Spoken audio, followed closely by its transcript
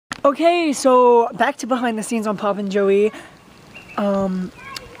Okay, so back to behind the scenes on Pop and Joey.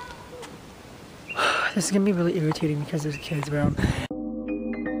 This is gonna be really irritating because there's kids around.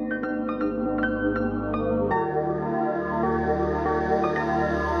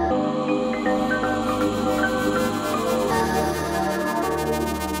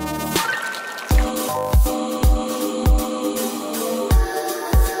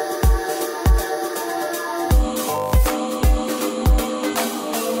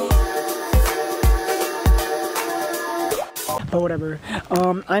 But whatever.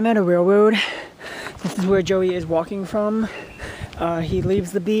 I'm at a railroad. This is where Joey is walking from. He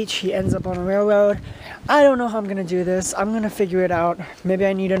leaves the beach, he ends up on a railroad. I don't know how I'm gonna do this. I'm gonna figure it out. Maybe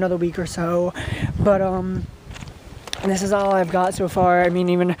I need another week or so. But this is all I've got so far. I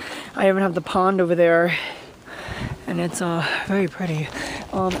mean, I even have the pond over there. And it's very pretty.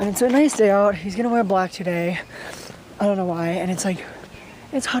 And it's a nice day out. He's gonna wear black today. I don't know why. And it's like,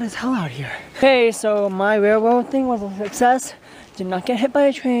 it's hot as hell out here. Okay, so my railroad thing was a success. Did not get hit by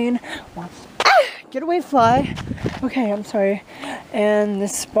a train. Get away, fly. Okay, I'm sorry. And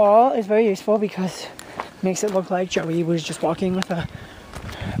this ball is very useful because it makes it look like Joey was just walking with a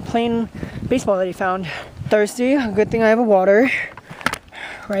plain baseball that he found. Thirsty, a good thing I have a water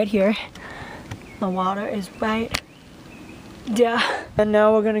right here. My water is right there. And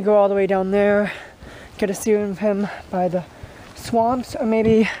now we're gonna go all the way down there, get a steer of him by the swamps, or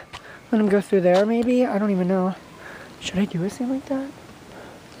maybe let him go through there, maybe? I don't even know. Should I do a thing like that?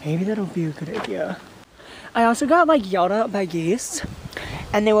 Maybe that'll be a good idea. I also got like yelled at by geese,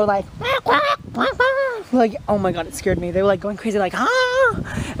 and they were like, oh my god, it scared me. They were like going crazy, like,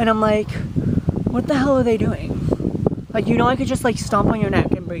 ah! And I'm like, what the hell are they doing? Like, you know, I could just like stomp on your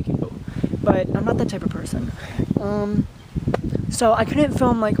neck and break you, but I'm not that type of person. So I couldn't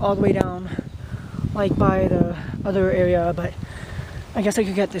film like all the way down, like by the other area, but I guess I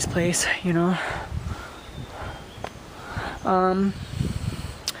could get this place, you know.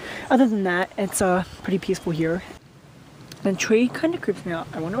 Other than that, it's pretty peaceful here. The tree kind of creeps me out.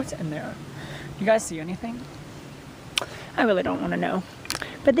 I wonder what's in there. You guys see anything? I really don't want to know.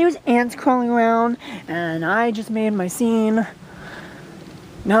 But there's ants crawling around, and I just made my scene.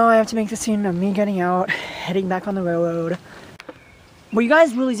 Now I have to make the scene of me getting out, heading back on the railroad. What you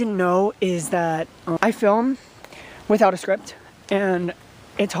guys really didn't know is that I film without a script, and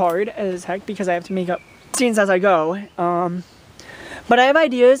it's hard as heck because I have to make up scenes as I go. But I have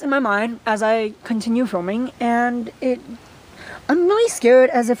ideas in my mind as I continue filming, and I'm really scared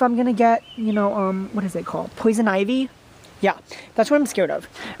as if I'm gonna get, you know, what is it called? Poison ivy? Yeah, that's what I'm scared of.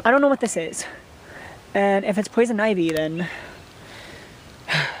 I don't know what this is. And if it's poison ivy, then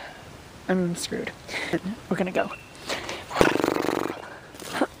I'm screwed. We're gonna go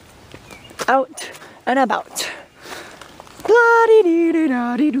out and about.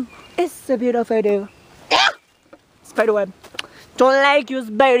 La-dee-dee-dee-da-dee-doo. It's a beautiful day. Spiderweb. Don't like you,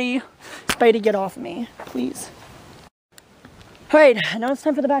 Spidey. Spidey, get off me, please. Alright, now it's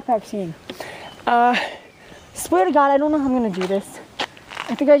time for the backpack scene. Swear to God, I don't know how I'm gonna do this.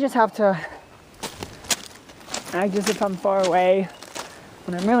 I think I just have to act as if I'm far away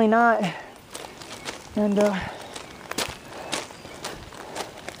when I'm really not. And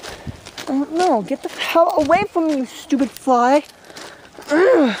no, get the hell away from me, you stupid fly.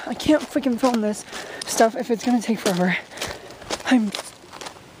 Ugh, I can't freaking film this stuff if it's gonna take forever.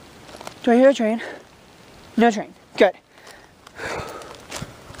 Do I hear a train? No train. Good.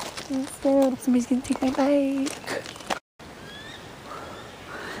 I'm scared somebody's gonna take my bike.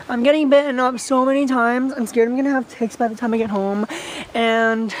 I'm getting bitten up so many times. I'm scared I'm gonna have ticks by the time I get home.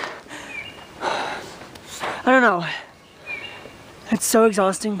 And I don't know. It's so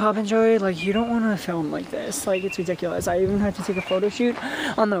exhausting, Pop and Joey. Like, you don't want to film like this. Like, it's ridiculous. I even had to take a photo shoot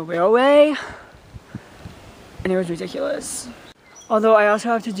on the railway, and it was ridiculous. Although I also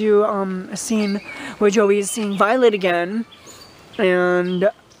have to do a scene where Joey is seeing Violet again, and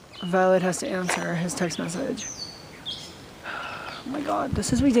Violet has to answer his text message. Oh my god,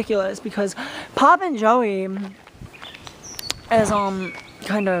 this is ridiculous because Pop and Joey is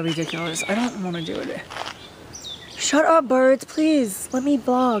kind of ridiculous. I don't want to do it. Shut up, birds, please. Let me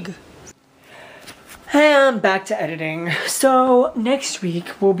vlog. And back to editing. So next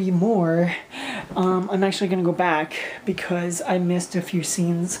week will be more. I'm actually gonna go back because I missed a few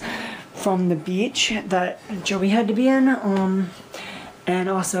scenes from the beach that Joey had to be in. And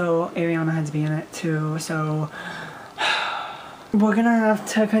also Ariana had to be in it too. So we're gonna have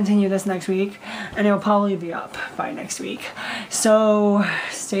to continue this next week, and it'll probably be up by next week. So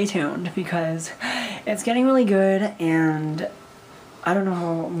stay tuned because it's getting really good, and I don't know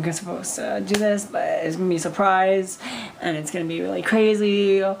how I'm supposed to do this, but it's gonna be a surprise, and it's gonna be really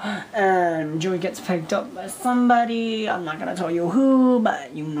crazy, and Joey gets picked up by somebody. I'm not gonna tell you who,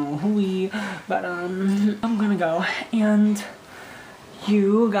 but you know who. But I'm gonna go, and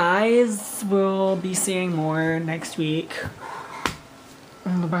you guys will be seeing more next week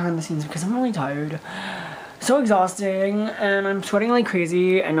on the behind the scenes, because I'm really tired. So exhausting, and I'm sweating like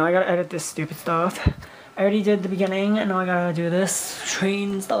crazy. I know I gotta edit this stupid stuff. I already did the beginning, and now I gotta do this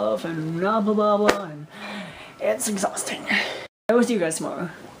train stuff and blah blah blah blah, and it's exhausting. I will see you guys tomorrow.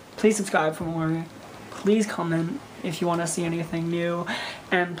 Please subscribe for more. Please comment if you want to see anything new,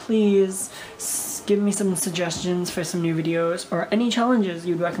 and please give me some suggestions for some new videos or any challenges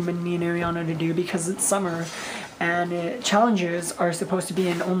you'd recommend me and Ariana to do, because it's summer and challenges are supposed to be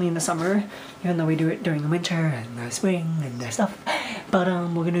only in the summer, even though we do it during the winter and the spring and the stuff. But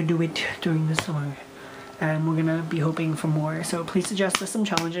we're gonna do it during the summer, and we're gonna be hoping for more. So please suggest us some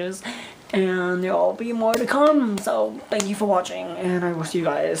challenges, and there'll be more to come. So thank you for watching, and I will see you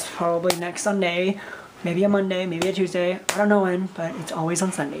guys probably next Sunday, maybe a Monday, maybe a Tuesday. I don't know when, but it's always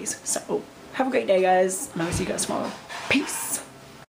on Sundays. So have a great day, guys, and I'll see you guys tomorrow. Peace.